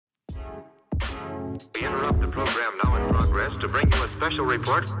We interrupt the program now in progress to bring you a special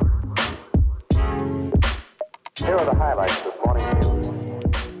report. Here are the highlights this morning's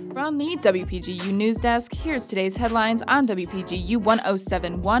news. From the WPGU News Desk, here's today's headlines on WPGU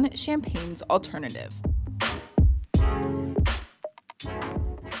 1071, Champaign's Alternative.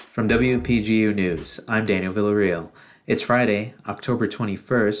 From WPGU News, I'm Daniel Villarreal. It's Friday, October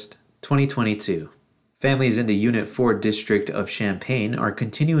 21st, 2022. Families in the Unit 4 district of Champaign are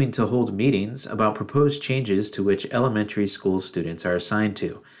continuing to hold meetings about proposed changes to which elementary school students are assigned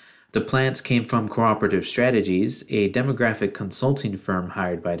to. The plans came from Cooperative Strategies, a demographic consulting firm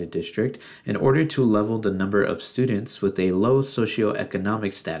hired by the district in order to level the number of students with a low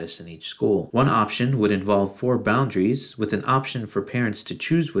socioeconomic status in each school. One option would involve 4 boundaries, with an option for parents to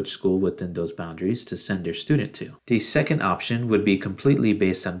choose which school within those boundaries to send their student to. The second option would be completely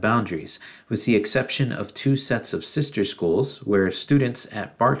based on boundaries, with the exception of 2 sets of sister schools, where students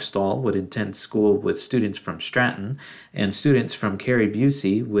at Barkstall would attend school with students from Stratton, and students from Carrie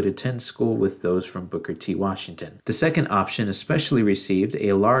Busey would attend school with those from Booker T. Washington. The second option especially received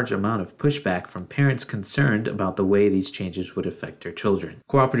a large amount of pushback from parents concerned about the way these changes would affect their children.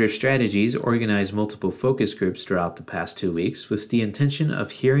 Cooperative Strategies organized multiple focus groups throughout the past 2 weeks with the intention of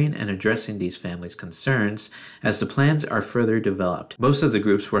hearing and addressing these families' concerns as the plans are further developed. Most of the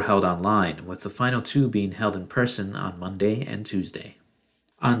groups were held online, with the final 2 being held in person on Monday and Tuesday.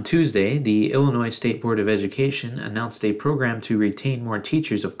 On Tuesday, the Illinois State Board of Education announced a program to retain more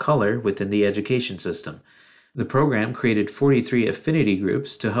teachers of color within the education system. The program created 43 affinity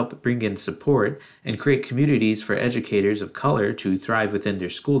groups to help bring in support and create communities for educators of color to thrive within their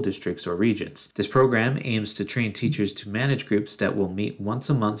school districts or regions. This program aims to train teachers to manage groups that will meet once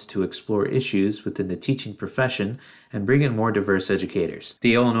a month to explore issues within the teaching profession and bring in more diverse educators.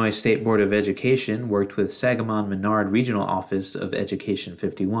 The Illinois State Board of Education worked with Sangamon-Menard Regional Office of Education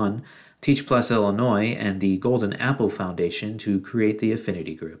 51, Teach Plus Illinois, and the Golden Apple Foundation to create the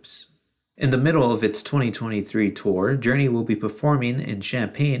affinity groups. In the middle of its 2023 tour, Journey will be performing in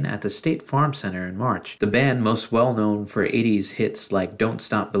Champaign at the State Farm Center in March. The band, most well known for 80s hits like Don't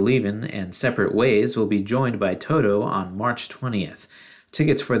Stop Believin' and Separate Ways, will be joined by Toto on March 20th.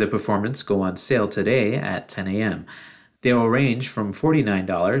 Tickets for the performance go on sale today at 10 a.m. They will range from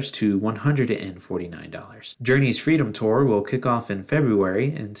 $49 to $149. Journey's Freedom Tour will kick off in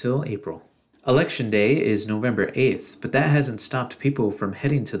February until April. Election Day is November 8th, but that hasn't stopped people from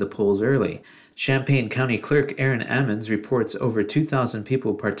heading to the polls early. Champaign County Clerk Aaron Ammons reports over 2,000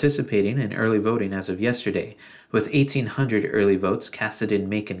 people participating in early voting as of yesterday, with 1,800 early votes casted in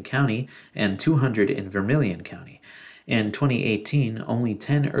Macon County and 200 in Vermilion County. In 2018, only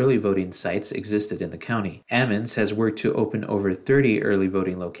 10 early voting sites existed in the county. Ammons has worked to open over 30 early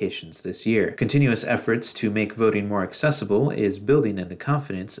voting locations this year. Continuous efforts to make voting more accessible is building in the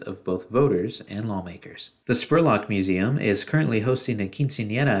confidence of both voters and lawmakers. The Spurlock Museum is currently hosting a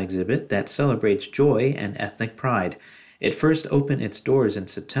quinceañera exhibit that celebrates joy and ethnic pride. It first opened its doors in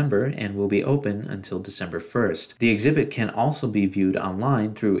September and will be open until December 1st. The exhibit can also be viewed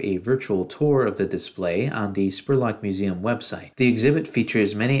online through a virtual tour of the display on the Spurlock Museum website. The exhibit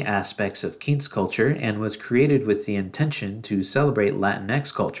features many aspects of Queens culture and was created with the intention to celebrate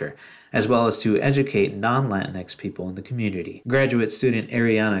Latinx culture, as well as to educate non-Latinx people in the community. Graduate student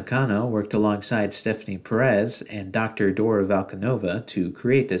Ariana Cano worked alongside Stephanie Perez and Dr. Dora Valcanova to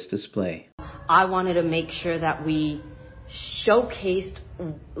create this display. I wanted to make sure that we showcased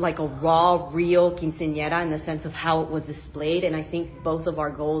like a raw, real quinceañera in the sense of how it was displayed, and I think both of our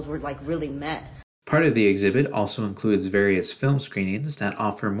goals were like really met. Part of the exhibit also includes various film screenings that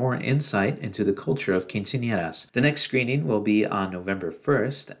offer more insight into the culture of quinceañeras. The next screening will be on November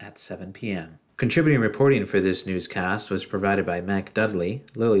 1st at 7 p.m. Contributing reporting for this newscast was provided by Mac Dudley,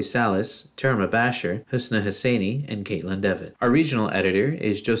 Lily Salas, Terma Basher, Husna Hussaini, and Caitlin Devitt. Our regional editor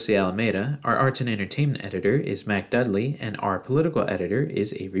is Josie Alameda, our arts and entertainment editor is Mac Dudley, and our political editor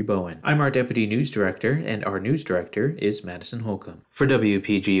is Avery Bowen. I'm our deputy news director, and our news director is Madison Holcomb. For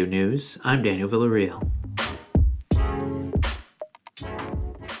WPGU News, I'm Daniel Villarreal.